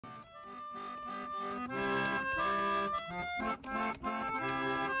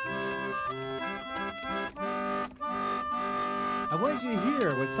I wanted you to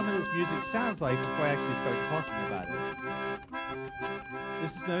hear what some of this music sounds like before I actually start talking about it.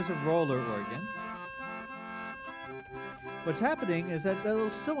 This is known as a roller organ. What's happening is that the little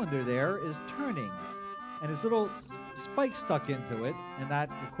cylinder there is turning, and there's little spikes stuck into it, and that,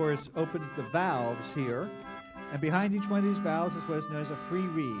 of course, opens the valves here. And behind each one of these valves is what is known as a free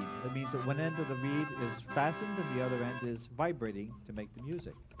reed. That means that one end of the reed is fastened and the other end is vibrating to make the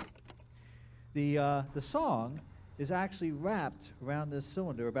music. The song is actually wrapped around this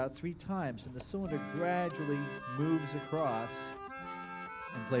cylinder about 3 times, and the cylinder gradually moves across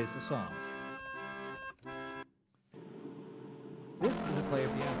and plays the song. This is a player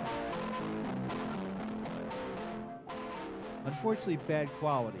piano. Unfortunately, bad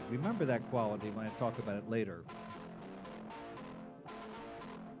quality. Remember that quality when I talk about it later.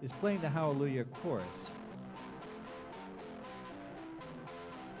 It's playing the Hallelujah chorus.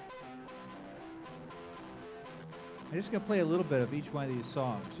 I'm just going to play a little bit of each one of these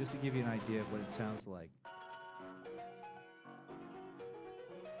songs just to give you an idea of what it sounds like.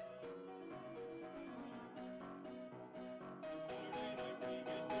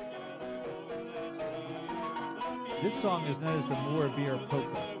 This song is known as the More Beer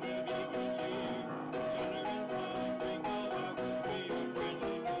Polka.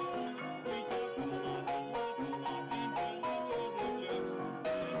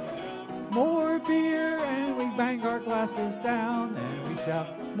 More beer and we bang our glasses down and we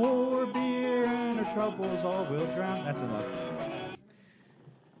shout, more beer and our troubles all will drown. That's enough.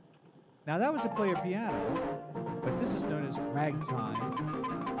 Now that was a player piano, but this is known as ragtime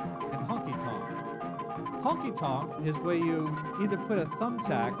and honky-tonk. Honky-tonk is where you either put a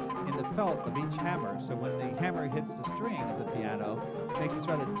thumbtack in the felt of each hammer, so when the hammer hits the string of the piano, it makes this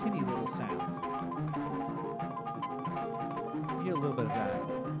rather tinny little sound. You get a little bit of that.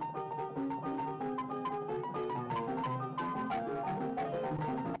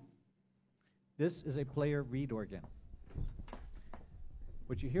 This is a player reed organ.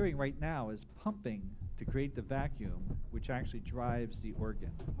 What you're hearing right now is pumping to create the vacuum, which actually drives the organ.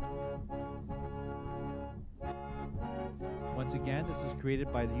 Once again, this is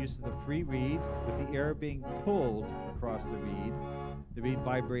created by the use of the free reed, with the air being pulled across the reed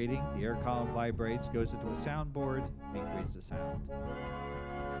vibrating, the air column vibrates, goes into a soundboard, and creates the sound.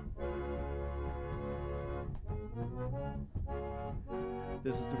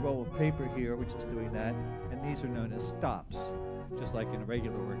 This is the roll of paper here, which is doing that, and these are known as stops. Just like in a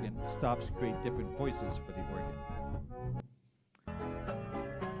regular organ, stops create different voices for the organ.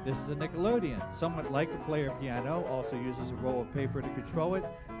 This is a Nickelodeon, somewhat like a player piano, also uses a roll of paper to control it,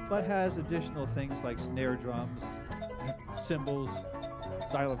 but has additional things like snare drums, cymbals,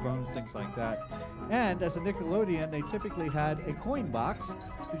 xylophones, things like that. And as a Nickelodeon, they typically had a coin box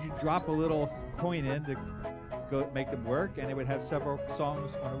that you drop a little coin in to go make them work, and it would have several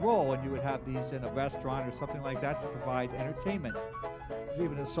songs on a roll, and you would have these in a restaurant or something like that to provide entertainment. There's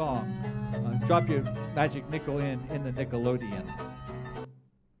even a song, drop your magic nickel in the Nickelodeon.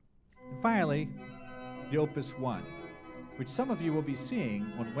 And finally, the Opus 1, which some of you will be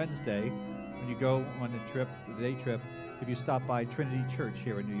seeing on Wednesday when you go on a trip, a day trip, if you stop by Trinity Church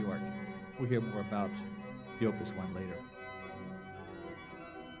here in New York. We'll hear more about the Opus 1 later.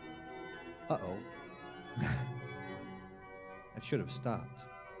 Uh-oh. I should have stopped.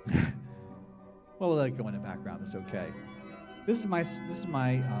 Well, we'll let it go in the background. It's okay. This is my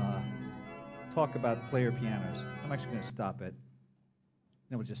talk about player pianos. I'm actually going to stop it.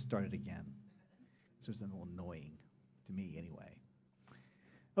 Then we'll just start it again. So it's a little annoying to me anyway.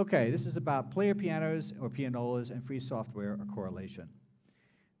 Okay, this is about player pianos or pianolas and free software or correlation.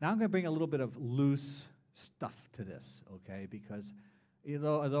 Now I'm going to bring a little bit of loose stuff to this, okay? Because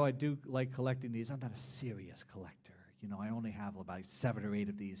although I do like collecting these, I'm not a serious collector. You know, I only have about 7 or 8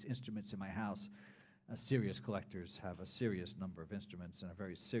 of these instruments in my house. Serious collectors have a serious number of instruments and are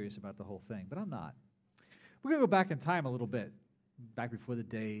very serious about the whole thing, but I'm not. We're going to go back in time a little bit, back before the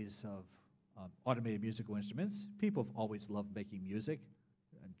days of automated musical instruments. People have always loved making music,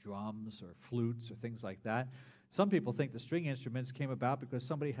 drums or flutes or things like that. Some people think the string instruments came about because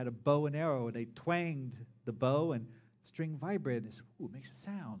somebody had a bow and arrow and they twanged the bow and the string vibrated. They said, ooh, it makes a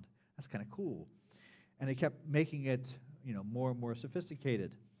sound. That's kind of cool. And they kept making it, you know, more and more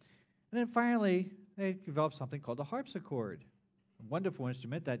sophisticated. And then finally, they developed something called a harpsichord, a wonderful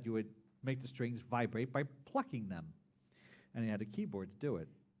instrument that you would make the strings vibrate by plucking them. And they had a keyboard to do it.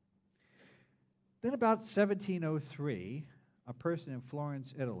 Then about 1703, a person in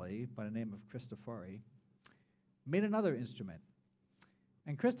Florence, Italy, by the name of Cristofori, made another instrument.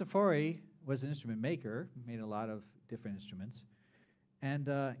 And Cristofori was an instrument maker, made a lot of different instruments. And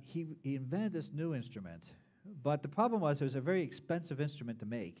he invented this new instrument. But the problem was it was a very expensive instrument to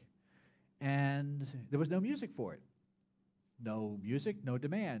make. And there was no music for it. No music, no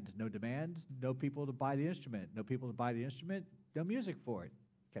demand. No demand, no people to buy the instrument. No people to buy the instrument, no music for it.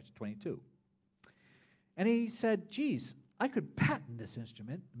 Catch-22. And he said, geez, I could patent this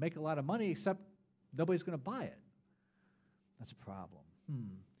instrument, make a lot of money, except nobody's going to buy it. That's a problem.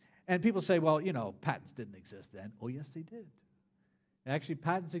 And people say, well, you know, patents didn't exist then. Oh, yes, they did. Actually,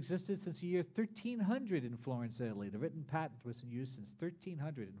 patents existed since the year 1300 in Florence, Italy. The written patent was in use since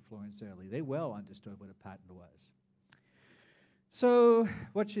 1300 in Florence, Italy. They well understood what a patent was. So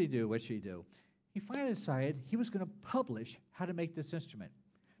what should he do? What should he do? He finally decided he was going to publish how to make this instrument.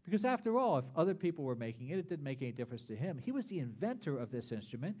 Because after all, if other people were making it, it didn't make any difference to him. He was the inventor of this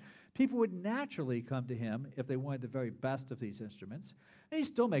instrument. People would naturally come to him if they wanted the very best of these instruments. And he'd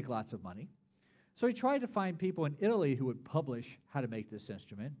still make lots of money. So he tried to find people in Italy who would publish how to make this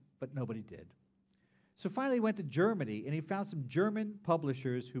instrument, but nobody did. So finally he went to Germany, and he found some German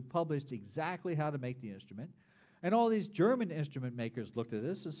publishers who published exactly how to make the instrument. And all these German instrument makers looked at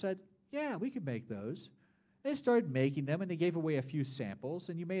this and said, yeah, we could make those. And they started making them, and they gave away a few samples.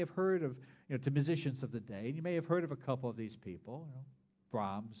 And you may have heard of, you know, to musicians of the day, and you may have heard of a couple of these people, you know,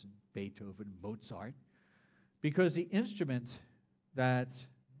 Brahms and Beethoven and Mozart, because the instrument that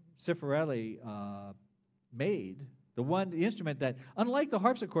Cifarelli made, the instrument that, unlike the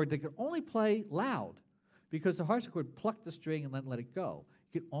harpsichord, they could only play loud, because the harpsichord plucked the string and then let it go.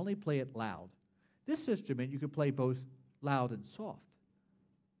 You could only play it loud. This instrument, you could play both loud and soft,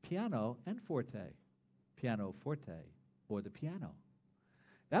 piano and forte, piano forte, or the piano.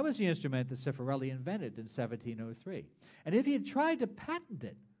 That was the instrument that Cifarelli invented in 1703. And if he had tried to patent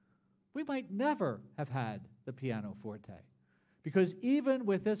it, we might never have had the piano forte. Because even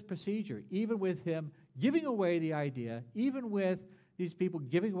with this procedure, even with him giving away the idea, even with these people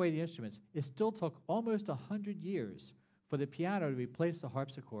giving away the instruments, it still took almost 100 years for the piano to replace the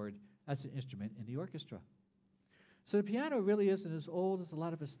harpsichord as an instrument in the orchestra. So the piano really isn't as old as a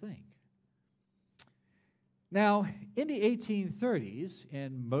lot of us think. Now, in the 1830s,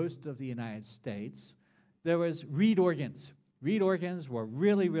 in most of the United States, there was reed organs. Reed organs were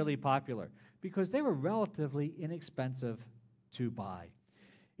really, really popular because they were relatively inexpensive to buy.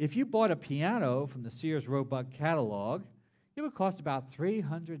 If you bought a piano from the Sears Roebuck catalog, it would cost about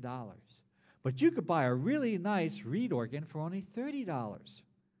 $300. But you could buy a really nice reed organ for only $30.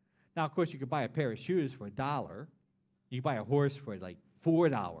 Now, of course, you could buy a pair of shoes for $1. You could buy a horse for like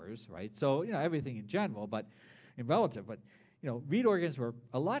 $4, right? So, you know, everything in general, but in relative. But, you know, reed organs were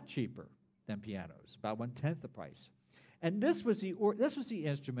a lot cheaper than pianos, about 1/10 the price. And this was the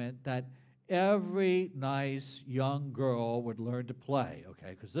instrument that every nice young girl would learn to play,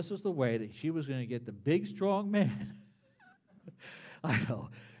 okay? Because this was the way that she was going to get the big, strong man. I know.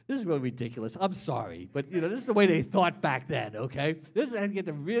 This is really ridiculous. I'm sorry. But, you know, this is the way they thought back then, okay? This is how to get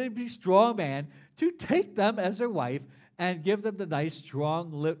the really big, strong man to take them as their wife and give them the nice,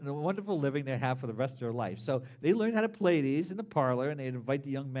 strong, wonderful living they have for the rest of their life. So they learned how to play these in the parlor, and they'd invite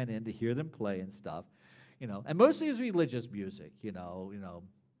the young men in to hear them play and stuff, you know. And mostly it was religious music, you know,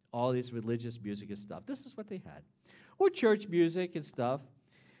 all this religious music and stuff. This is what they had. Or church music and stuff.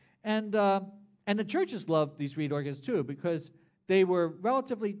 And the churches loved these reed organs too because they were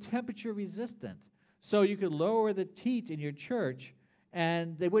relatively temperature resistant. So you could lower the teat in your church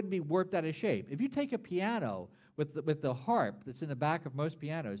and they wouldn't be warped out of shape. If you take a piano with the harp that's in the back of most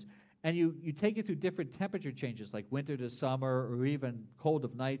pianos and you take it through different temperature changes like winter to summer or even cold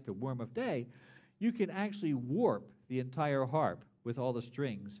of night to warm of day, you can actually warp the entire harp with all the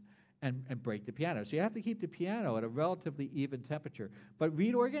strings and break the piano. So you have to keep the piano at a relatively even temperature. But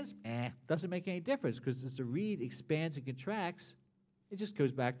reed organs, doesn't make any difference because as the reed expands and contracts, it just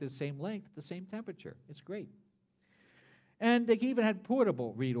goes back to the same length, the same temperature. It's great. And they even had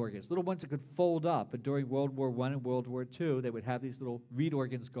portable reed organs, little ones that could fold up. And during World War I and World War II, they would have these little reed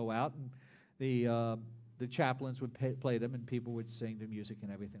organs go out, and the chaplains would play them, and people would sing the music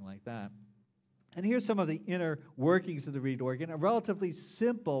and everything like that. And here's some of the inner workings of the reed organ, a relatively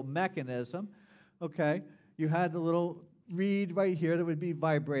simple mechanism, okay? You had the little reed right here that would be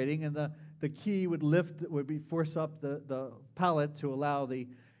vibrating, and the key would force up the pallet to allow the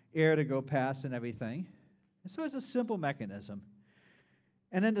air to go past and everything. And so it's a simple mechanism.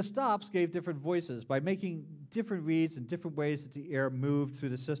 And then the stops gave different voices. By making different reeds and different ways that the air moved through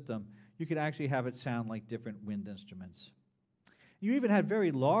the system, you could actually have it sound like different wind instruments. You even had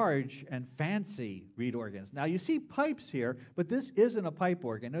very large and fancy reed organs. Now, you see pipes here, but this isn't a pipe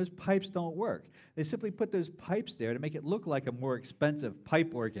organ. Those pipes don't work. They simply put those pipes there to make it look like a more expensive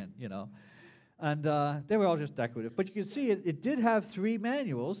pipe organ, you know. And they were all just decorative. But you can see it did have 3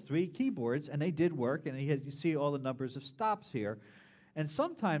 manuals, 3 keyboards, and they did work. And you see all the numbers of stops here. And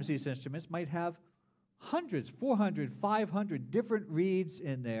sometimes these instruments might have hundreds, 400, 500 different reeds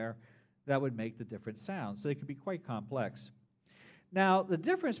in there that would make the different sounds. So they could be quite complex. Now, the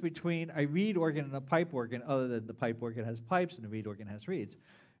difference between a reed organ and a pipe organ, other than the pipe organ has pipes and the reed organ has reeds,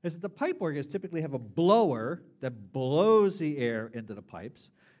 is that the pipe organs typically have a blower that blows the air into the pipes,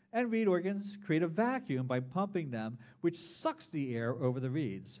 and reed organs create a vacuum by pumping them, which sucks the air over the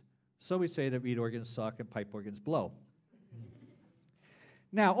reeds. So we say that reed organs suck and pipe organs blow.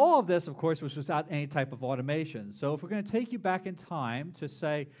 Now, all of this, of course, was without any type of automation. So if we're going to take you back in time to,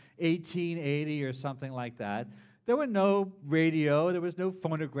 say, 1880 or something like that, there were no radio, there was no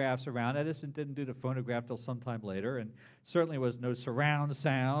phonographs around. Edison didn't do the phonograph till sometime later, and certainly was no surround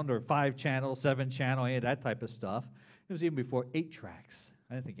sound or 5-channel, 7-channel, any of that type of stuff. It was even before 8 tracks.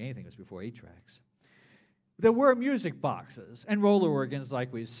 I didn't think anything was before 8 tracks. There were music boxes and roller organs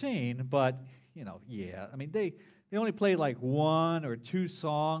like we've seen, but, you know, yeah, I mean, they only played like 1 or 2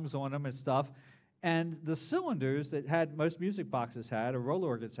 songs on them and stuff, and the cylinders that most music boxes had or roller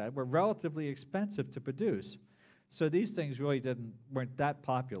organs had were relatively expensive to produce. So these things really weren't that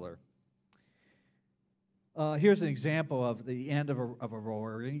popular. Here's an example of the end of a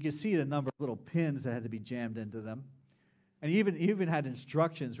roller organ. You can see the number of little pins that had to be jammed into them. And even had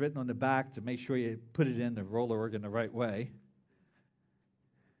instructions written on the back to make sure you put it in the roller organ the right way.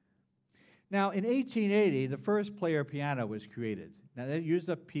 Now, in 1880, the first player piano was created. Now, they used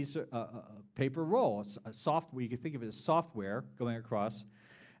a piece of paper roll, a software. You can think of it as software going across.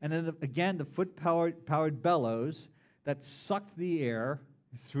 And then, again, the foot-powered bellows that sucked the air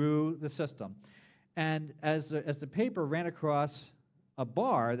through the system. And as the paper ran across a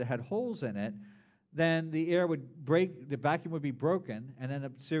bar that had holes in it, then the air would break, the vacuum would be broken, and then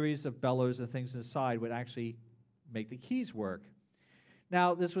a series of bellows and things inside would actually make the keys work.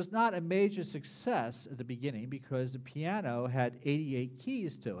 Now, this was not a major success at the beginning because the piano had 88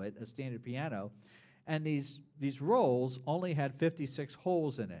 keys to it, a standard piano, and these rolls only had 56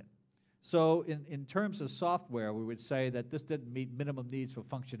 holes in it. So in terms of software, we would say that this didn't meet minimum needs for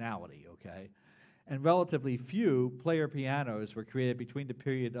functionality, okay? And relatively few player pianos were created between the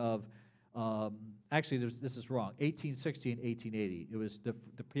period of actually, this is wrong, 1860 and 1880. It was the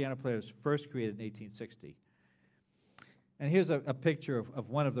piano player was first created in 1860. And here's a picture of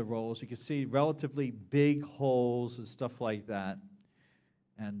one of the rolls. You can see relatively big holes and stuff like that.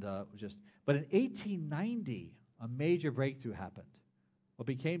 And but in 1890, a major breakthrough happened. What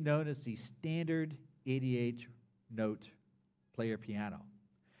became known as the standard 88-note player piano.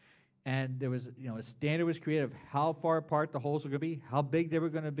 And there was, a standard was created of how far apart the holes were going to be, how big they were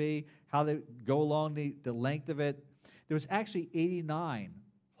going to be, how they go along the length of it. There was actually 89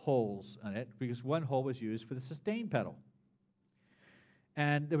 holes in it because one hole was used for the sustain pedal.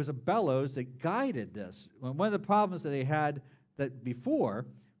 And there was a bellows that guided this. One of the problems that they had before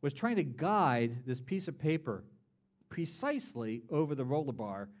was trying to guide this piece of paper precisely over the roller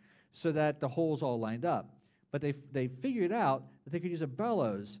bar so that the holes all lined up. But they figured out that they could use a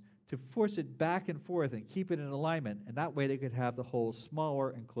bellows to force it back and forth and keep it in alignment, and that way they could have the holes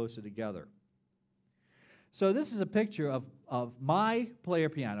smaller and closer together. So this is a picture of my player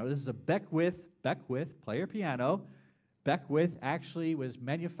piano. This is a Beckwith player piano. Beckwith actually was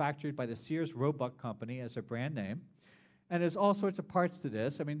manufactured by the Sears Roebuck Company as a brand name. And there's all sorts of parts to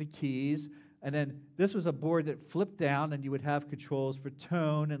this. I mean, the keys. And then this was a board that flipped down, and you would have controls for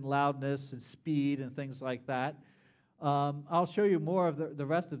tone and loudness and speed and things like that. I'll show you more of the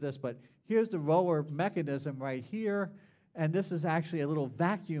rest of this, but here's the roller mechanism right here. And this is actually a little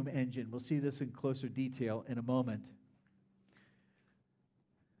vacuum engine. We'll see this in closer detail in a moment.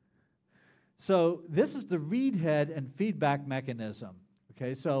 So this is the reed head and feedback mechanism.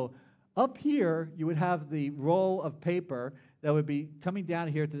 Okay, so up here, you would have the roll of paper that would be coming down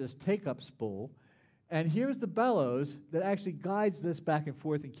here to this take-up spool. And here's the bellows that actually guides this back and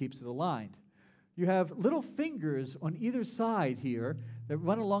forth and keeps it aligned. You have little fingers on either side here that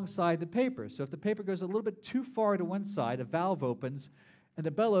run alongside the paper. So if the paper goes a little bit too far to one side, a valve opens, and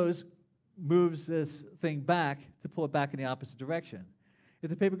the bellows moves this thing back to pull it back in the opposite direction. If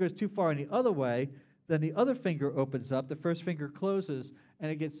the paper goes too far in the other way, then the other finger opens up, the first finger closes,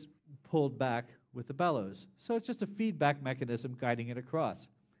 and it gets pulled back with the bellows. So it's just a feedback mechanism guiding it across.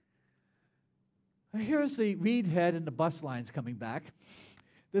 Here's the reed head and the bus lines coming back.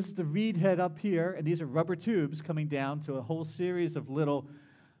 This is the reed head up here, and these are rubber tubes coming down to a whole series of little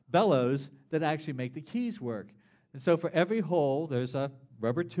bellows that actually make the keys work. And so for every hole, there's a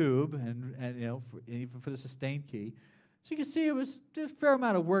rubber tube, and even for the sustain key. So you can see it was a fair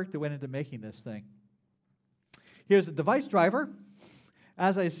amount of work that went into making this thing. Here's the device driver.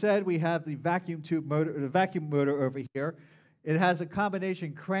 As I said, we have the vacuum tube motor, the vacuum motor over here. It has a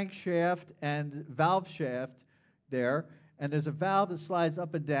combination crankshaft and valve shaft there, and there's a valve that slides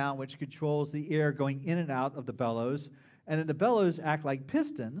up and down which controls the air going in and out of the bellows, and then the bellows act like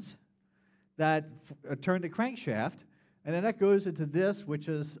pistons that turn the crankshaft, and then that goes into this, which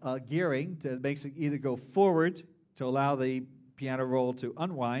is gearing that makes it either go forward to allow the piano roll to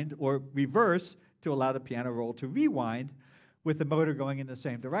unwind or reverse to allow the piano roll to rewind with the motor going in the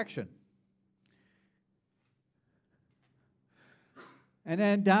same direction. And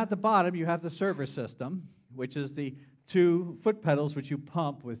then down at the bottom, you have the server system, which is the 2 foot pedals which you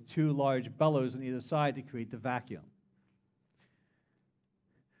pump with 2 large bellows on either side to create the vacuum.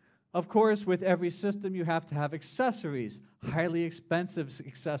 Of course, with every system, you have to have accessories, highly expensive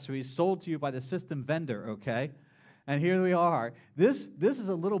accessories sold to you by the system vendor, okay? And here we are. This is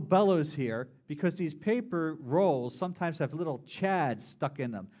a little bellows here because these paper rolls sometimes have little chads stuck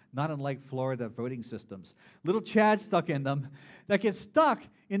in them, not unlike Florida voting systems. Little chads stuck in them that get stuck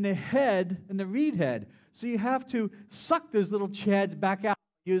in the head, in the reed head. So you have to suck those little chads back out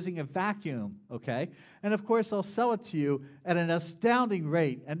using a vacuum, okay? And of course, I'll sell it to you at an astounding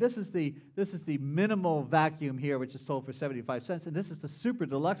rate. And this is the minimal vacuum here, which is sold for 75 cents. And this is the super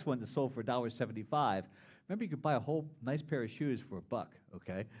deluxe one that's sold for $1.75. Remember, you could buy a whole nice pair of shoes for $1,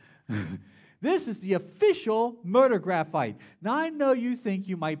 okay? This is the official motor graphite. Now, I know you think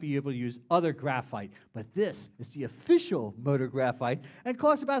you might be able to use other graphite, but this is the official motor graphite and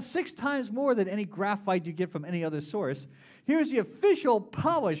costs about 6 times more than any graphite you get from any other source. Here's the official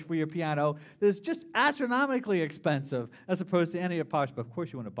polish for your piano that is just astronomically expensive as opposed to any other polish, but of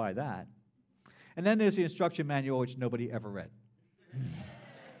course you want to buy that. And then there's the instruction manual, which nobody ever read.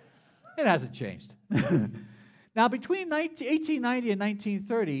 It hasn't changed. Now, between 1890 and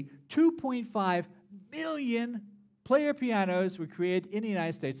 1930, 2.5 million player pianos were created in the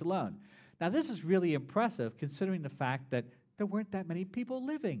United States alone. Now, this is really impressive considering the fact that there weren't that many people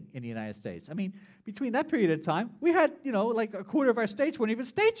living in the United States. I mean, between that period of time, we had, like a quarter of our states weren't even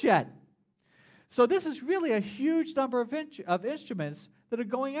states yet. So this is really a huge number of instruments that are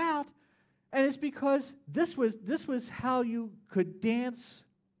going out, and it's because this was how you could dance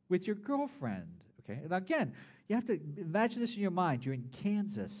with your girlfriend, okay? And again, you have to imagine this in your mind. You're in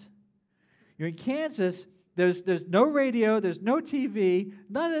Kansas. You're in Kansas. There's no radio. There's no TV.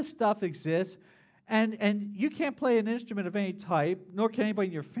 None of this stuff exists. And you can't play an instrument of any type, nor can anybody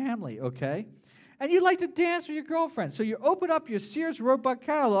in your family, okay? And you like to dance with your girlfriend. So you open up your Sears Roebuck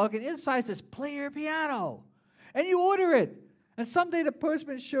catalog, and inside says, play your piano. And you order it. And someday the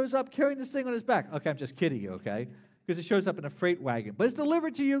postman shows up carrying this thing on his back. Okay, I'm just kidding you, okay? Because it shows up in a freight wagon. But it's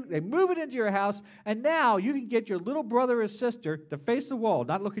delivered to you, they move it into your house, and now you can get your little brother or sister to face the wall,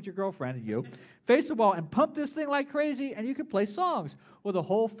 not look at your girlfriend and you, face the wall and pump this thing like crazy, and you can play songs. Or the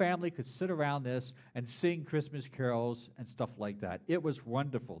whole family could sit around this and sing Christmas carols and stuff like that. It was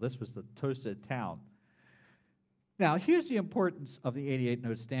wonderful. This was the toasted town. Now, here's the importance of the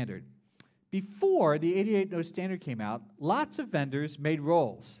 88-note standard. Before the 88-note standard came out, lots of vendors made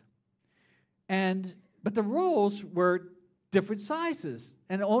rolls. But the rolls were different sizes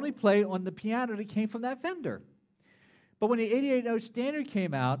and only play on the piano that came from that vendor. But when the 88-note standard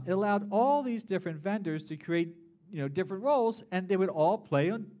came out, it allowed all these different vendors to create different rolls, and they would all play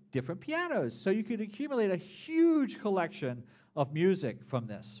on different pianos. So you could accumulate a huge collection of music from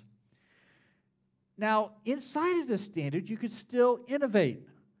this. Now, inside of this standard, you could still innovate.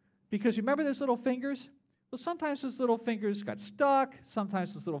 Because remember those little fingers? Well, sometimes those little fingers got stuck.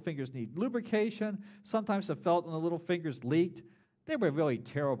 Sometimes those little fingers need lubrication. Sometimes the felt on the little fingers leaked. They were really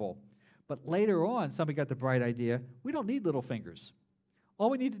terrible. But later on, somebody got the bright idea, we don't need little fingers. All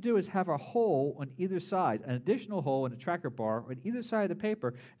we need to do is have a hole on either side, an additional hole in the tracker bar on either side of the paper.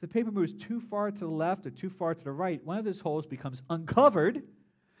 If the paper moves too far to the left or too far to the right, one of those holes becomes uncovered,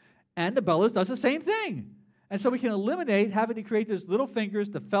 and the bellows does the same thing. And so we can eliminate having to create those little fingers,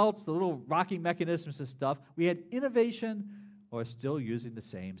 the felts, the little rocking mechanisms and stuff. We had innovation while still using the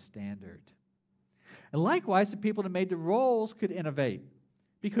same standard. And likewise, the people that made the rolls could innovate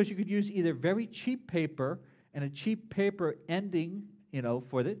because you could use either very cheap paper and a cheap paper ending,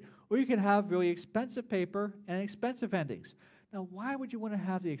 for it, or you could have really expensive paper and expensive endings. Now, why would you want to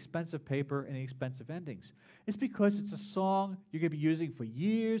have the expensive paper and the expensive endings? It's because it's a song you're going to be using for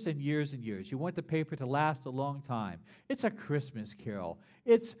years and years and years. You want the paper to last a long time. It's a Christmas carol.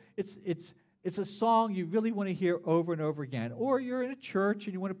 It's a song you really want to hear over and over again. Or you're in a church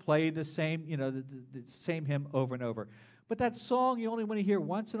and you want to play the same, the same hymn over and over. but that song you only want to hear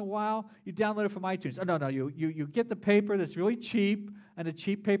once in a while, you download it from iTunes. Oh, no, you get the paper that's really cheap, and the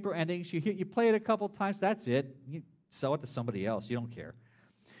cheap paper endings. You play it a couple times, that's it. You sell it to somebody else. You don't care.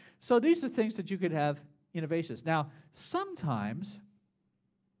 So these are things that you could have innovations. Now, sometimes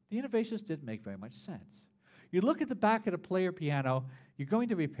the innovations didn't make very much sense. You look at the back of the player piano, you're going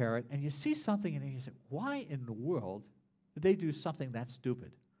to repair it, and you see something, and you say, why in the world did they do something that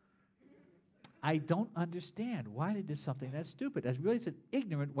stupid? I don't understand why they did something that stupid. That's really an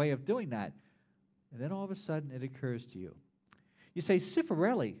ignorant way of doing that. And then all of a sudden it occurs to you. You say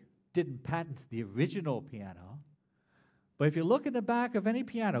Cifarelli didn't patent the original piano, but if you look in the back of any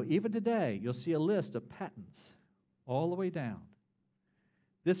piano, even today, you'll see a list of patents all the way down.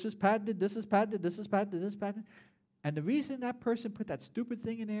 This was patented, this is patented, this is patented, this is patented. And the reason that person put that stupid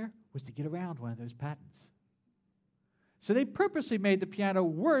thing in there was to get around one of those patents. So they purposely made the piano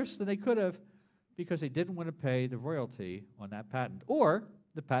worse than they could have because they didn't want to pay the royalty on that patent. Or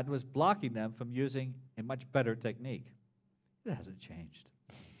the patent was blocking them from using a much better technique. It hasn't changed.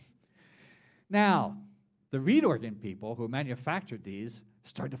 Now, the reed organ people who manufactured these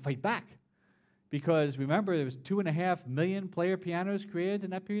started to fight back. Because remember, there was 2.5 million player pianos created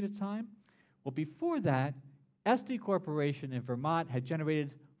in that period of time. Well, before that, SD Corporation in Vermont had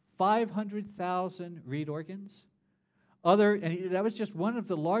generated 500,000 reed organs. And that was just one of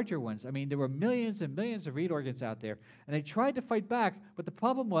the larger ones. I mean, there were millions and millions of reed organs out there. And they tried to fight back, but the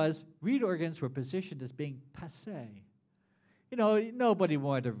problem was reed organs were positioned as being passé. You know, nobody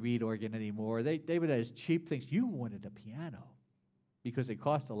wanted a reed organ anymore. They were as cheap things. You wanted a piano because they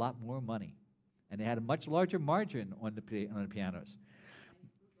cost a lot more money. And they had a much larger margin on the pianos.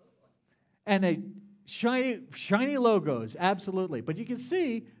 And they shiny logos, absolutely. But you can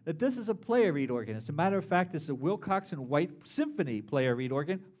see that this is a player reed organ. As a matter of fact, this is a Wilcox and White Symphony player reed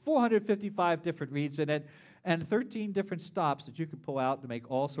organ, 455 different reeds in it, and 13 different stops that you can pull out to make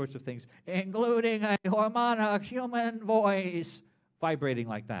all sorts of things, including a harmonic human voice vibrating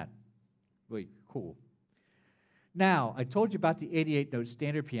like that. Really cool. Now, I told you about the 88-note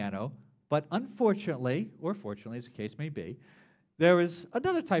standard piano, but unfortunately, or fortunately, as the case may be, there was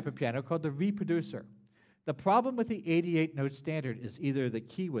another type of piano called the reproducer. The problem with the 88-note standard is either the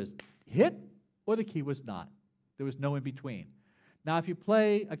key was hit or the key was not. There was no in between. Now, if you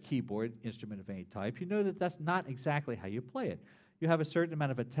play a keyboard instrument of any type, you know that that's not exactly how you play it. You have a certain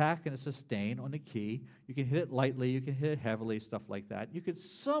amount of attack and a sustain on the key. You can hit it lightly, you can hit it heavily, stuff like that. You could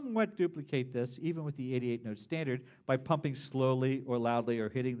somewhat duplicate this, even with the 88-note standard, by pumping slowly or loudly or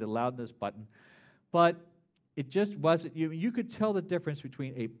hitting the loudness button. But it just wasn't, you could tell the difference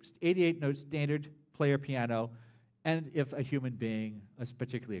between a 88-note standard player piano and if a human being,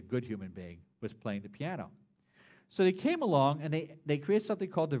 particularly a good human being, was playing the piano. So they came along and they created something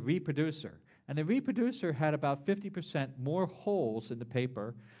called the reproducer. And the reproducer had about 50% more holes in the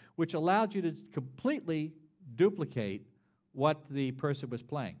paper, which allowed you to completely duplicate what the person was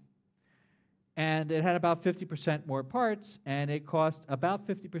playing. And it had about 50% more parts, and it cost about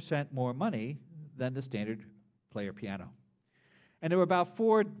 50% more money than the standard player piano. And there were about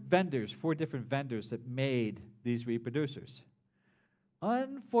four different vendors that made these reproducers.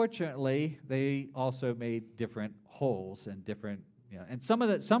 Unfortunately, they also made different holes and different, and some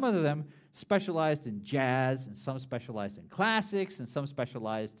of them specialized in jazz, and some specialized in classics, and some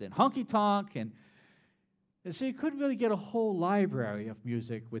specialized in honky-tonk, and so you couldn't really get a whole library of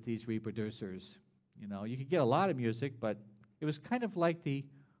music with these reproducers. You could get a lot of music, but it was kind of like the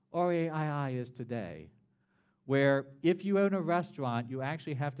RAII is today, where if you own a restaurant, you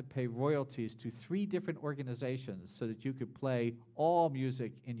actually have to pay royalties to 3 different organizations so that you could play all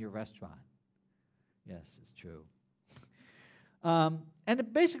music in your restaurant. Yes, it's true.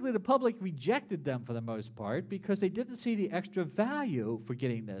 And basically the public rejected them for the most part because they didn't see the extra value for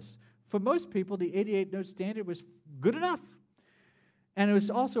getting this. For most people, the 88-note standard was good enough. And it was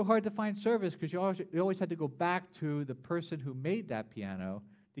also hard to find service because you always had to go back to the person who made that piano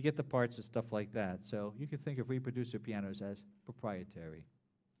to get the parts and stuff like that. So you can think of reproducer pianos as proprietary.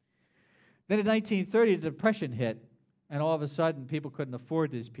 Then in 1930, the Depression hit, and all of a sudden people couldn't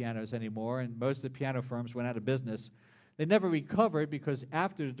afford these pianos anymore, and most of the piano firms went out of business. They never recovered because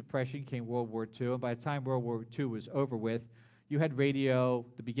after the Depression came World War II, and by the time World War II was over with, you had radio,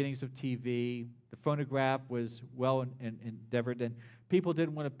 the beginnings of TV, the phonograph was well endeavored, and people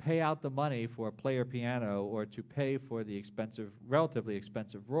didn't want to pay out the money for a player piano or to pay for the relatively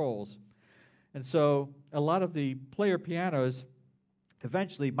expensive rolls. And so a lot of the player pianos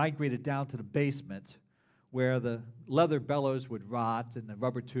eventually migrated down to the basement where the leather bellows would rot and the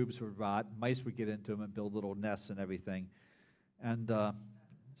rubber tubes would rot. Mice would get into them and build little nests and everything. And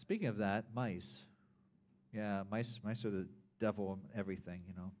speaking of that, mice. Yeah, mice are the devil and everything,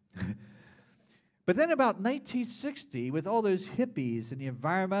 you know. But then about 1960, with all those hippies and the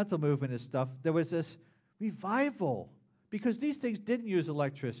environmental movement and stuff, there was this revival because these things didn't use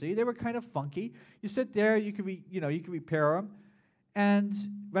electricity. They were kind of funky. You sit there, you could repair them, and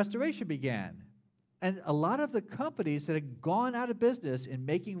restoration began. And a lot of the companies that had gone out of business in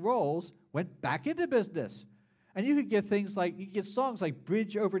making rolls went back into business. And you could get things like, you could get songs like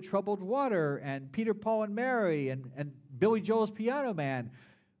Bridge Over Troubled Water and Peter, Paul, and Mary and Billy Joel's Piano Man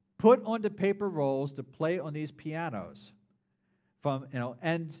put onto paper rolls to play on these pianos.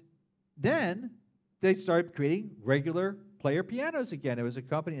 And then they started creating regular player pianos again. There was a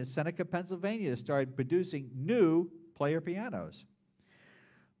company in Seneca, Pennsylvania that started producing new player pianos.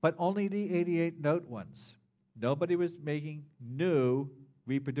 But only the 88-note ones. Nobody was making new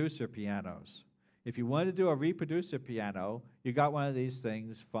reproducer pianos. If you wanted to do a reproducer piano, you got one of these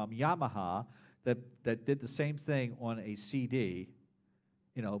things from Yamaha that did the same thing on a CD,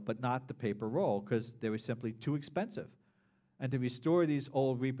 but not the paper roll because they were simply too expensive. And to restore these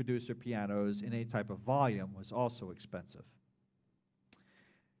old reproducer pianos in any type of volume was also expensive.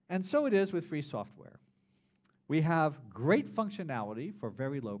 And so it is with free software. We have great functionality for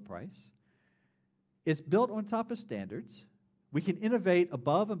very low price. It's built on top of standards. We can innovate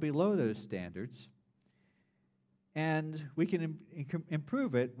above and below those standards. And we can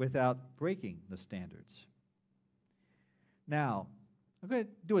improve it without breaking the standards. Now, I'm going to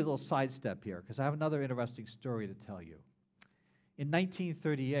do a little sidestep here because I have another interesting story to tell you. In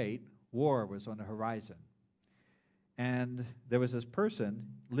 1938, war was on the horizon. And there was this person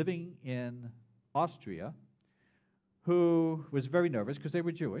living in Austria who was very nervous because they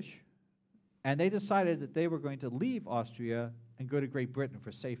were Jewish, and they decided that they were going to leave Austria and go to Great Britain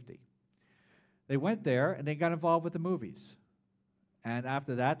for safety. They went there, and they got involved with the movies. And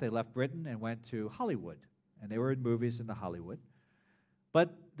after that, they left Britain and went to Hollywood, and they were in movies in Hollywood.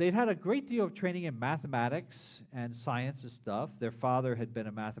 But they'd had a great deal of training in mathematics and science and stuff. Their father had been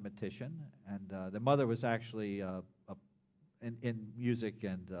a mathematician, and their mother was actually in music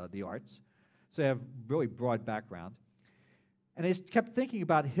and the arts. So they have really broad background. And they kept thinking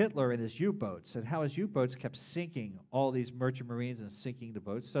about Hitler and his U-boats and how his U-boats kept sinking all these merchant marines and sinking the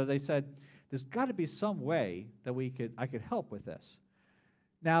boats. So they said, there's got to be some way that I could help with this.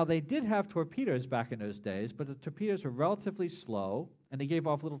 Now, they did have torpedoes back in those days, but the torpedoes were relatively slow, and they gave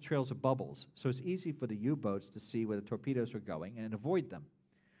off little trails of bubbles. So it's easy for the U-boats to see where the torpedoes were going and avoid them.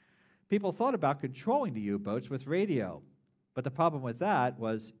 People thought about controlling the U-boats with radio. But the problem with that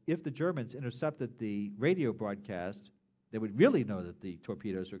was if the Germans intercepted the radio broadcast, they would really know that the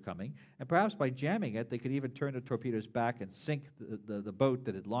torpedoes were coming, and perhaps by jamming it, they could even turn the torpedoes back and sink the boat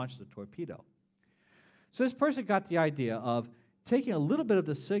that had launched the torpedo. So this person got the idea of taking a little bit of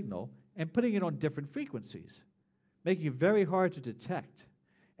the signal and putting it on different frequencies, making it very hard to detect.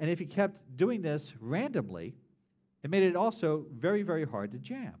 And if you kept doing this randomly, it made it also very, very hard to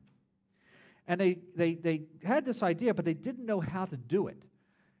jam. And they had this idea, but they didn't know how to do it.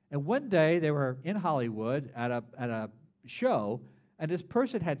 And one day, they were in Hollywood at a show, and this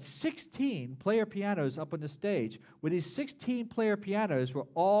person had 16 player pianos up on the stage, where these 16 player pianos were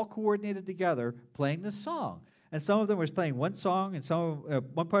all coordinated together playing the song. And some of them were playing one song, and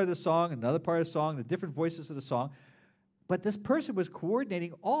one part of the song, another part of the song, the different voices of the song. But this person was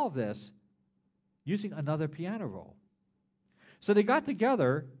coordinating all of this using another piano roll. So they got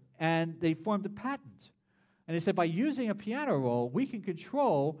together, and they formed a patent. And they said, by using a piano roll, we can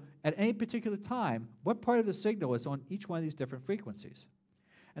control at any particular time what part of the signal is on each one of these different frequencies.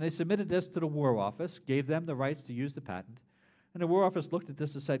 And they submitted this to the War Office, gave them the rights to use the patent. And the War Office looked at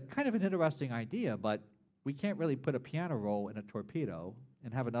this and said, kind of an interesting idea, but we can't really put a piano roll in a torpedo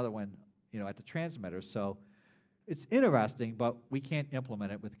and have another one, at the transmitter. So it's interesting, but we can't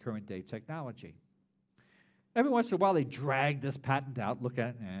implement it with current day technology. Every once in a while, they drag this patent out, look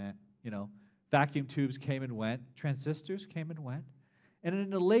at it, vacuum tubes came and went, transistors came and went. And in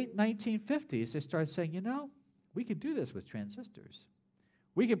the late 1950s, they started saying, we could do this with transistors.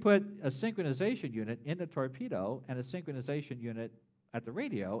 We could put a synchronization unit in the torpedo and a synchronization unit at the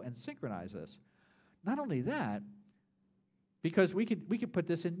radio and synchronize this. Not only that, because we could put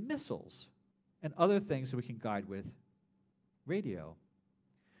this in missiles and other things that we can guide with radio.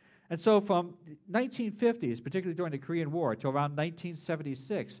 And so from 1950s, particularly during the Korean War, to around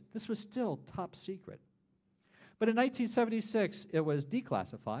 1976, this was still top secret. But in 1976, it was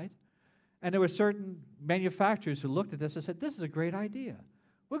declassified, and there were certain manufacturers who looked at this and said, this is a great idea.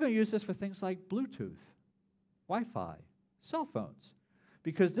 We're going to use this for things like Bluetooth, Wi-Fi, cell phones,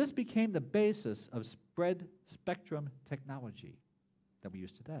 because this became the basis of spread spectrum technology that we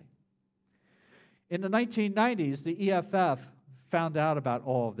use today. In the 1990s, the EFF found out about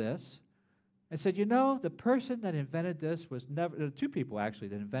all of this and said, you know, the person that invented this was never, the two people actually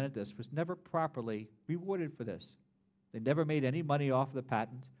that invented this was never properly rewarded for this. They never made any money off of the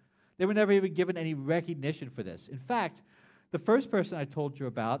patent. They were never even given any recognition for this. In fact, the first person I told you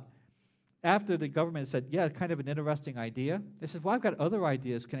about, after the government said, yeah, kind of an interesting idea, they said, well, I've got other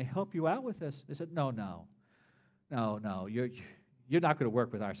ideas. Can I help you out with this? They said, no, you're not going to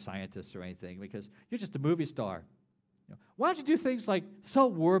work with our scientists or anything because you're just a movie star. You know, why don't you do things like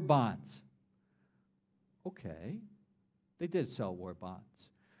sell war bonds? Okay, they did sell war bonds.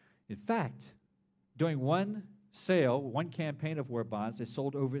 In fact, during one sale, one campaign of war bonds, they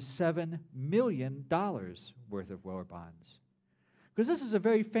sold over $7 million worth of war bonds. Because this is a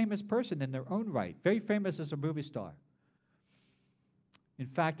very famous person in their own right, very famous as a movie star. In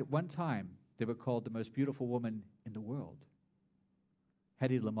fact, at one time, they were called the most beautiful woman in the world,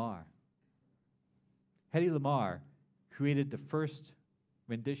 Hedy Lamarr. Hedy Lamarr created the first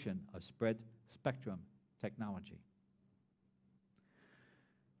rendition of spread spectrum technology.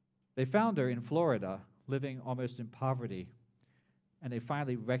 They found her in Florida, living almost in poverty, and they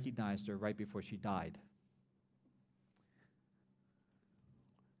finally recognized her right before she died.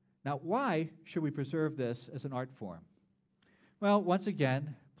 Now, why should we preserve this as an art form? Well, once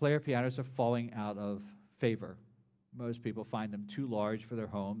again, player pianos are falling out of favor. Most people find them too large for their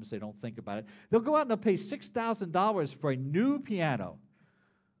homes. They don't think about it. They'll go out and they'll pay $6,000 for a new piano,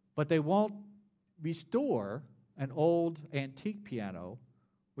 but they won't restore an old antique piano,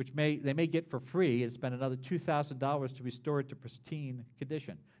 which they may get for free and spend another $2,000 to restore it to pristine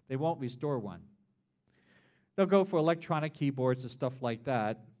condition. They won't restore one. They'll go for electronic keyboards and stuff like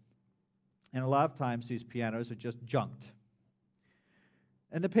that, and a lot of times these pianos are just junked.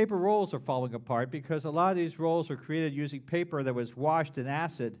 And the paper rolls are falling apart because a lot of these rolls are created using paper that was washed in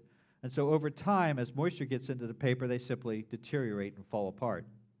acid, and so over time, as moisture gets into the paper, they simply deteriorate and fall apart.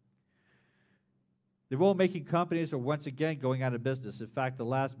 The roll-making companies are once again going out of business. In fact, the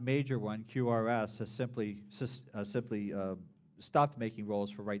last major one, QRS, has simply stopped making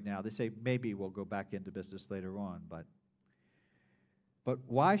rolls for right now. They say maybe we'll go back into business later on, but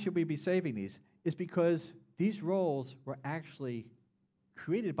why should we be saving these? It's because these rolls were actually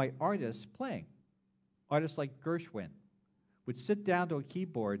created by artists playing. Artists like Gershwin would sit down to a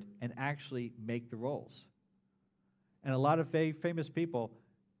keyboard and actually make the rolls. And a lot of very famous people,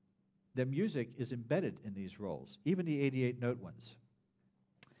 their music is embedded in these rolls, even the 88-note ones.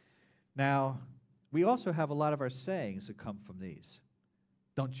 Now, we also have a lot of our sayings that come from these.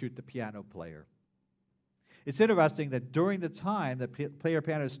 Don't shoot the piano player. It's interesting that during the time that player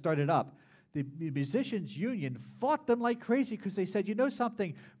pianos started up, the musicians' union fought them like crazy because they said, you know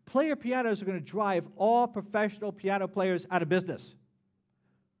something, player pianos are going to drive all professional piano players out of business.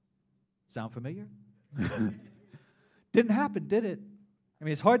 Sound familiar? Didn't happen, did it? I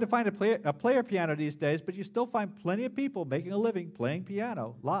mean, it's hard to find a player piano these days, but you still find plenty of people making a living playing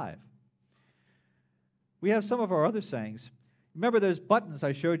piano live. We have some of our other sayings. Remember those buttons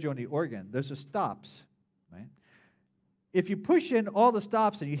I showed you on the organ? Those are stops, right? If you push in all the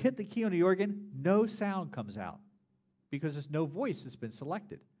stops and you hit the key on the organ, no sound comes out because there's no voice that's been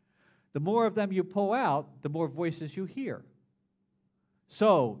selected. The more of them you pull out, the more voices you hear.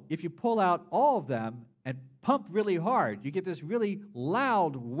 So if you pull out all of them and pump really hard, you get this really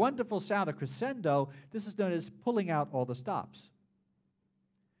loud, wonderful sound, a crescendo. This is known as pulling out all the stops.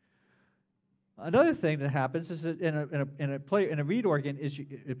 Another thing that happens is that in a reed organ,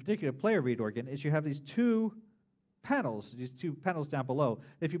 a particular player reed organ, is you have these two panels down below.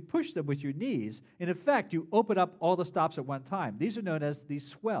 If you push them with your knees, in effect, you open up all the stops at one time. These are known as the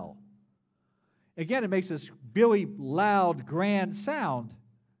swell. Again, it makes this really loud, grand sound.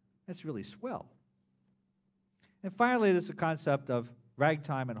 That's really swell. And finally, there's the concept of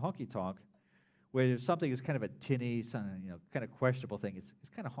ragtime and honky-tonk, where something is kind of a tinny, kind of questionable thing. It's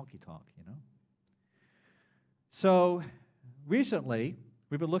kind of honky-tonk, you know. So recently,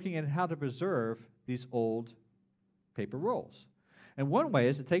 we've been looking at how to preserve these old paper rolls. And one way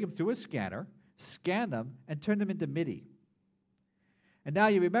is to take them through a scanner, scan them, and turn them into MIDI. And now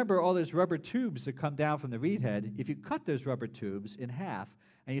you remember all those rubber tubes that come down from the reed head. If you cut those rubber tubes in half,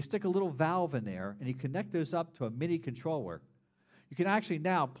 and you stick a little valve in there, and you connect those up to a MIDI controller, you can actually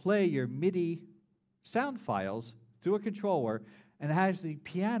now play your MIDI sound files through a controller and have the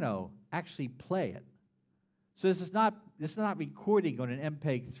piano actually play it. So this is not recording on an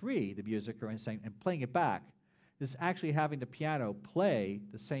MPEG-3, the music, or anything, and playing it back. This is actually having the piano play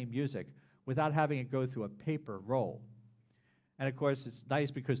the same music without having it go through a paper roll. And of course, it's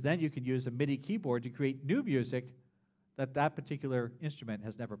nice because then you can use a MIDI keyboard to create new music that particular instrument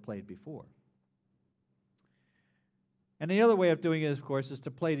has never played before. And the other way of doing it, of course, is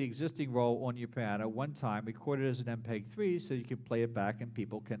to play the existing roll on your piano one time, record it as an MPEG-3 so you can play it back and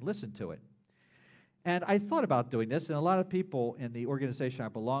people can listen to it. And I thought about doing this, and a lot of people in the organization I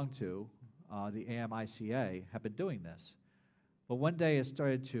belong to, the AMICA, have been doing this. But one day I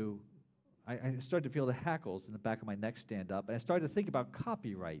started to feel the hackles in the back of my neck stand up, and I started to think about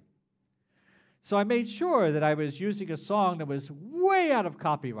copyright. So I made sure that I was using a song that was way out of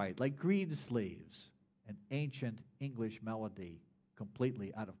copyright, like Greensleeves, an ancient English melody,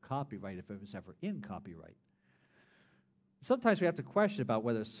 completely out of copyright if it was ever in copyright. Sometimes we have to question about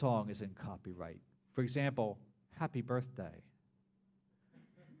whether a song is in copyright. For example, Happy Birthday.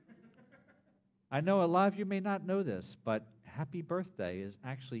 I know a lot of you may not know this, but Happy Birthday is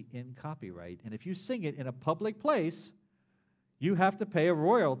actually in copyright. And if you sing it in a public place, you have to pay a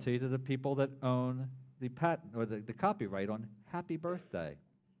royalty to the people that own the patent or the copyright on Happy Birthday.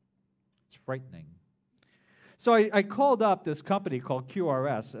 It's frightening. So I called up this company called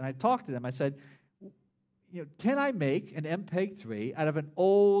QRS, and I talked to them. I said, can I make an MPEG-3 out of an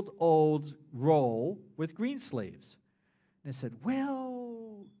old roll with Greensleeves? And they said,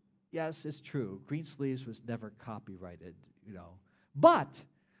 well, yes, it's true. Greensleeves was never copyrighted, But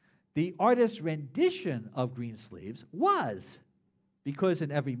the artist's rendition of Greensleeves was, because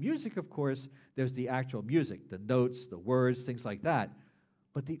in every music, of course, there's the actual music, the notes, the words, things like that.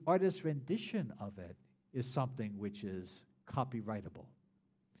 But the artist's rendition of it is something which is copyrightable.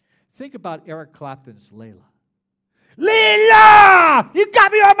 Think about Eric Clapton's Layla. Layla! You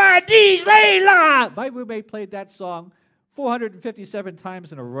got me on my knees, Layla! My roommate played that song 457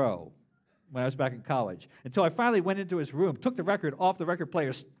 times in a row when I was back in college, until I finally went into his room, took the record off the record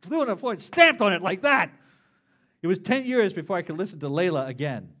player, threw it on the floor, and stamped on it like that. It was 10 years before I could listen to Layla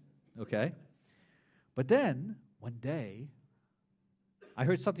again, okay? But then, one day, I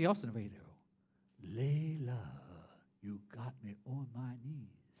heard something else on the radio. Layla, you got me on my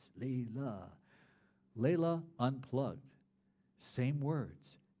knees, Layla. Layla Unplugged. Same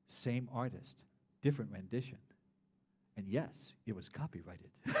words, same artist, different rendition. And yes, it was copyrighted.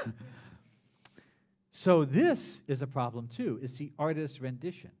 So this is a problem too, is the artist's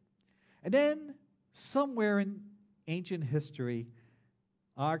rendition. And then somewhere in ancient history,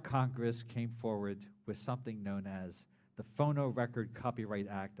 our Congress came forward with something known as the Phonorecord Copyright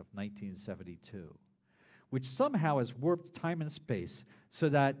Act of 1972, which somehow has warped time and space so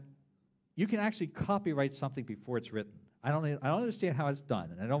that you can actually copyright something before it's written. I don't understand how it's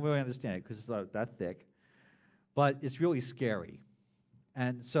done, and I don't really understand it because it's not that thick, but it's really scary.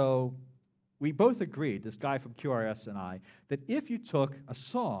 And so we both agreed, this guy from QRS and I, that if you took a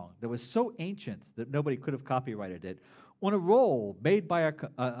song that was so ancient that nobody could have copyrighted it, on a roll made by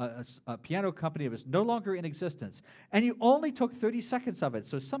a piano company that was no longer in existence, and you only took 30 seconds of it,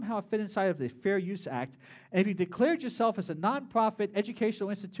 so somehow it fit inside of the Fair Use Act, and if you declared yourself as a nonprofit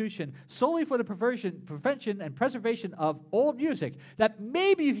educational institution solely for the prevention and preservation of old music, that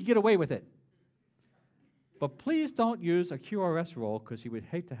maybe you could get away with it. But please don't use a QRS roll, because he would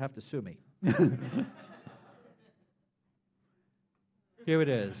hate to have to sue me. Here it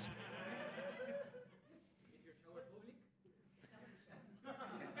is.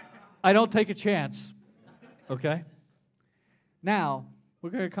 I don't take a chance, okay? Now,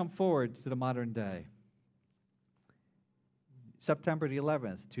 we're going to come forward to the modern day. September the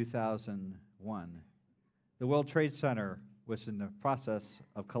 11th, 2001, the World Trade Center was in the process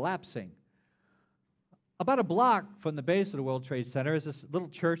of collapsing. About a block from the base of the World Trade Center is this little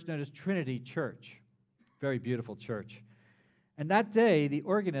church known as Trinity Church. Very beautiful church. And that day, the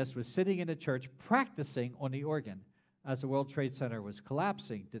organist was sitting in the church practicing on the organ as the World Trade Center was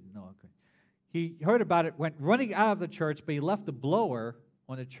collapsing. Didn't know. He heard about it, went running out of the church, but he left the blower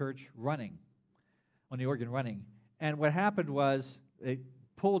on the church running, on the organ running. And what happened was it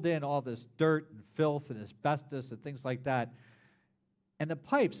pulled in all this dirt and filth and asbestos and things like that. And the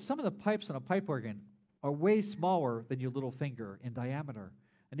pipes, some of the pipes on a pipe organ are way smaller than your little finger in diameter.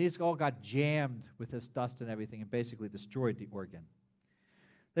 And these all got jammed with this dust and everything and basically destroyed the organ.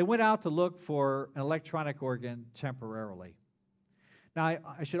 They went out to look for an electronic organ temporarily. Now,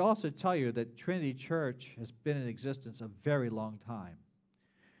 I should also tell you that Trinity Church has been in existence a very long time.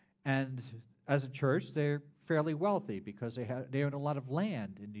 And as a church, they're fairly wealthy because they own a lot of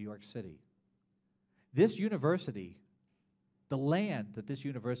land in New York City. This university, the land that this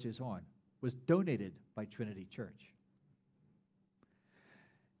university is on, was donated by Trinity Church.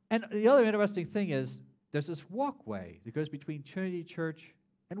 And the other interesting thing is there's this walkway that goes between Trinity Church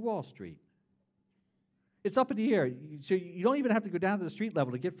and Wall Street. It's up in the air, so you don't even have to go down to the street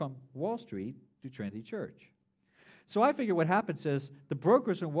level to get from Wall Street to Trinity Church. So I figure what happens is the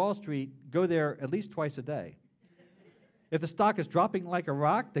brokers on Wall Street go there at least twice a day. If the stock is dropping like a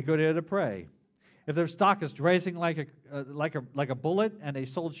rock, they go there to pray. If their stock is rising like a bullet and they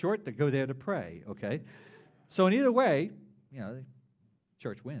sold short, they go there to pray, okay? So in either way, the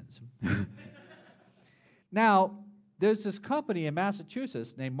church wins. Now, there's this company in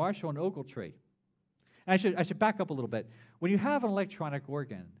Massachusetts named Marshall and Ogletree. And I should back up a little bit. When you have an electronic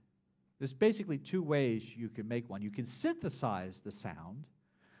organ, there's basically two ways you can make one. You can synthesize the sound,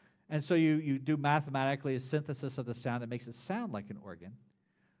 and so you do mathematically a synthesis of the sound that makes it sound like an organ.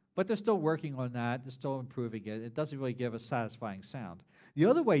 But they're still working on that. They're still improving it. It doesn't really give a satisfying sound. The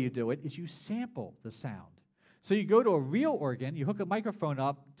other way you do it is you sample the sound. So you go to a real organ, you hook a microphone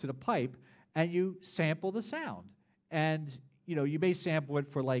up to the pipe, and you sample the sound. And you may sample it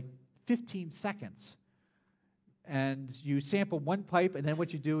for like 15 seconds. And you sample one pipe, and then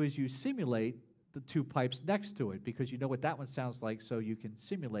what you do is you simulate the two pipes next to it because you know what that one sounds like, so you can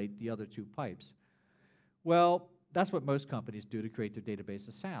simulate the other two pipes. Well, that's what most companies do to create their database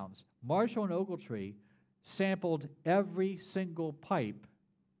of sounds. Marshall and Ogletree sampled every single pipe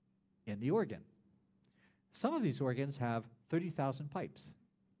in the organ. Some of these organs have 30,000 pipes.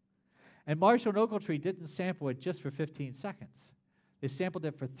 And Marshall and Ogletree didn't sample it just for 15 seconds. They sampled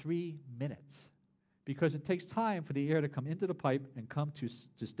it for 3 minutes because it takes time for the air to come into the pipe and come to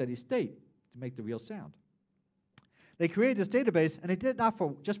steady state to make the real sound. They created this database, and they did it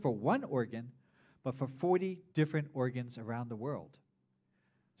not just for one organ, but for 40 different organs around the world.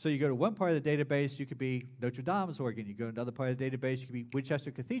 So you go to one part of the database, you could be Notre Dame's organ. You go to another part of the database, you could be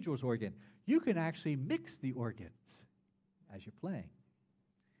Winchester Cathedral's organ. You can actually mix the organs as you're playing.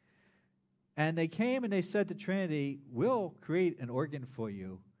 And they came and they said to Trinity, we'll create an organ for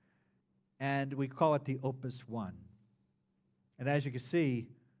you, and we call it the Opus One. And as you can see,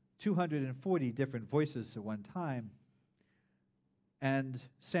 240 different voices at one time, and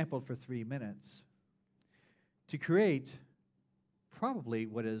sampled for 3 minutes to create probably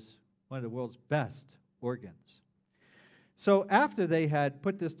what is one of the world's best organs. So after they had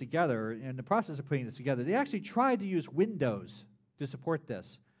put this together, in the process of putting this together, they actually tried to use Windows to support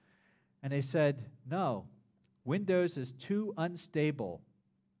this. And they said, no, Windows is too unstable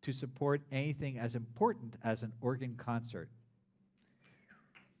to support anything as important as an organ concert.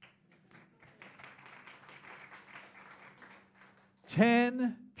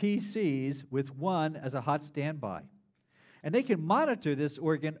 Ten PCs with one as a hot standby. And they can monitor this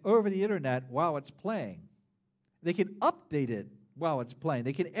organ over the internet while it's playing. They can update it while it's playing.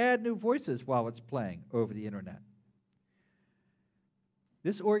 They can add new voices while it's playing over the internet.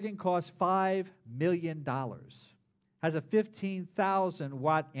 This organ costs $5 million, has a 15,000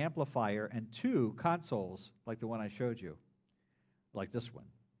 watt amplifier and 2 consoles like the one I showed you, like this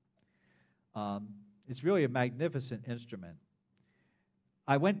one. It's really a magnificent instrument.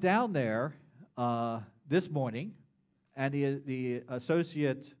 I went down there this morning, and the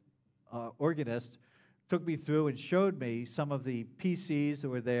associate organist took me through and showed me some of the PCs that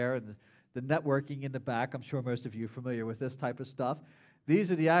were there and the networking in the back. I'm sure most of you are familiar with this type of stuff.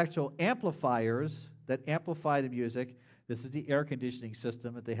 These are the actual amplifiers that amplify the music. This is the air conditioning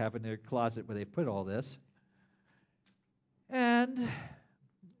system that they have in their closet where they put all this. And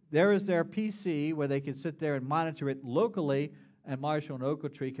there is their PC where they can sit there and monitor it locally, and Marshall and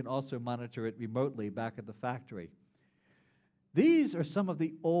Ogletree can also monitor it remotely back at the factory. These are some of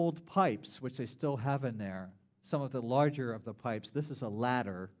the old pipes, which they still have in there, some of the larger of the pipes. This is a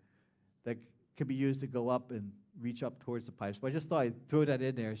ladder that can be used to go up and reach up towards the pipes. But I just thought I'd throw that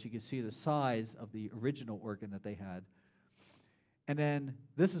in there so you can see the size of the original organ that they had. And then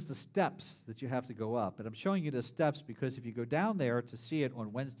this is the steps that you have to go up. And I'm showing you the steps because if you go down there to see it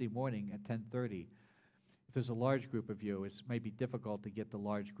on Wednesday morning at 10:30, if there's a large group of you, it may be difficult to get the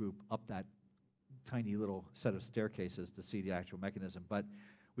large group up that tiny little set of staircases to see the actual mechanism. But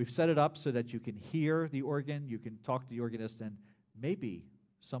we've set it up so that you can hear the organ, you can talk to the organist, and maybe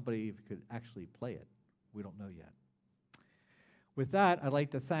somebody could actually play it. We don't know yet. With that, I'd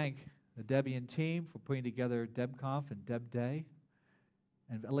like to thank the Debian team for putting together DebConf and Deb Day.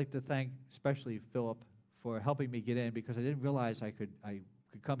 And I'd like to thank especially Philip for helping me get in because I didn't realize I could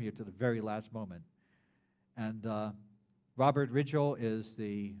come here to the very last moment. And Robert Ridgell is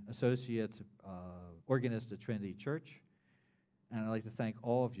the associate organist at Trinity Church. And I'd like to thank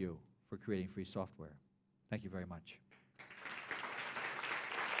all of you for creating free software. Thank you very much.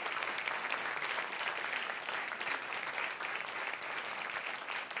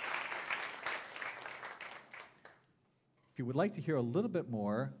 If you would like to hear a little bit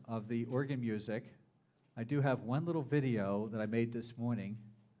more of the organ music, I do have one little video that I made this morning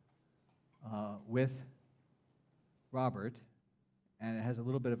with Robert, and it has a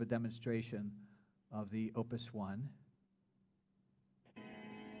little bit of a demonstration of the Opus One.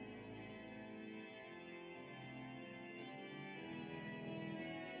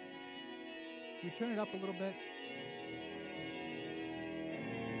 we turn it up a little bit?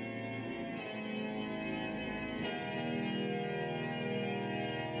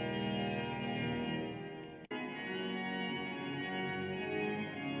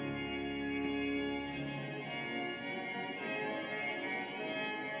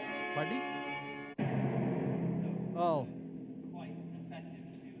 Pardon me? Oh. Quite effective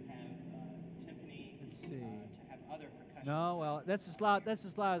to have timpani, Let's see. to have other percussion. No, well, that's as loud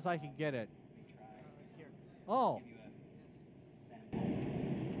as I can get it. Let me try here. Oh. Give you a sample.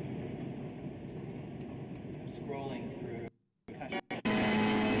 I'm scrolling through percussion.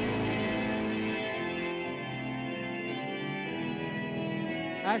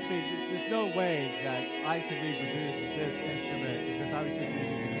 Actually, there's no way that I could reproduce this instrument because I was just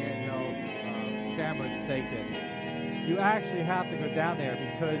using the handheld camera to take it. You actually have to go down there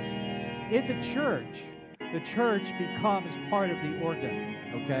because in the church becomes part of the organ,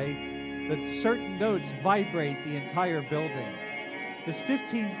 okay? The certain notes vibrate the entire building. There's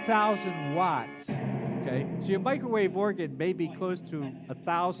 15,000 watts, okay? So your microwave organ may be close to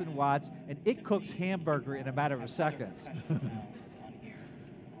 1,000 watts, and it cooks hamburger in a matter of seconds.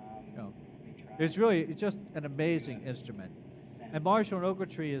 It's just an amazing instrument. And Marshall and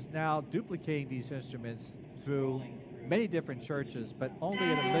Ogletree is now duplicating these instruments through many different churches, but only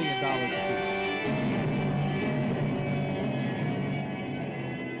at $1 million a piece.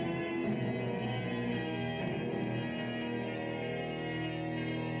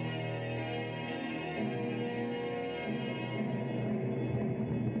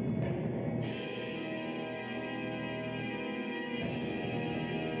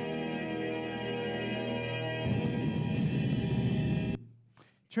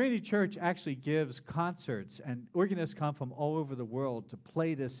 Trinity Church actually gives concerts, and organists come from all over the world to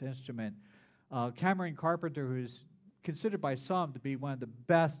play this instrument. Cameron Carpenter, who's considered by some to be one of the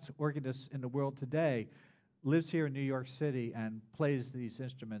best organists in the world today, lives here in New York City and plays these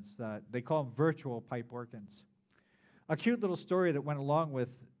instruments that they call them virtual pipe organs. A cute little story that went along with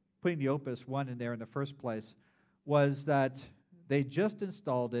putting the Opus 1 in there in the first place was that they just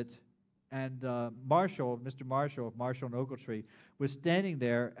installed it, and Mr. Marshall of Marshall and Ogletree was standing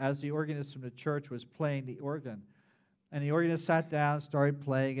there as the organist from the church was playing the organ. And the organist sat down, started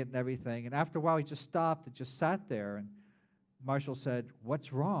playing it and everything. And after a while, he just stopped and just sat there. And Marshall said,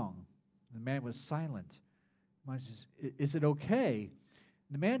 "What's wrong?" And the man was silent. Marshall says, "Is it okay?"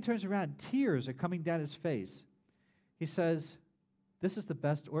 And the man turns around, tears are coming down his face. He says, "This is the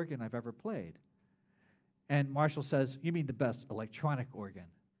best organ I've ever played." And Marshall says, "You mean the best electronic organ?"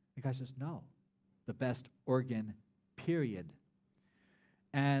 The guy says, "No, the best organ, period."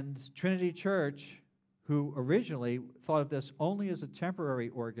 And Trinity Church, who originally thought of this only as a temporary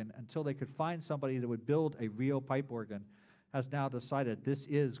organ until they could find somebody that would build a real pipe organ, has now decided this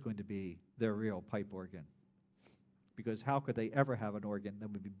is going to be their real pipe organ. Because how could they ever have an organ that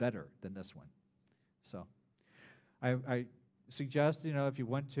would be better than this one? So I suggest, if you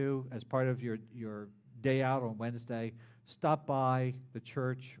want to, as part of your day out on Wednesday, stop by the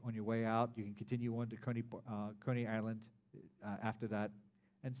church on your way out. You can continue on to Coney Island after that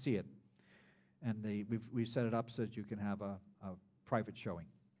and see it. And we've set it up so that you can have a private showing.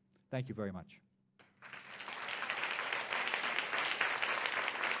 Thank you very much.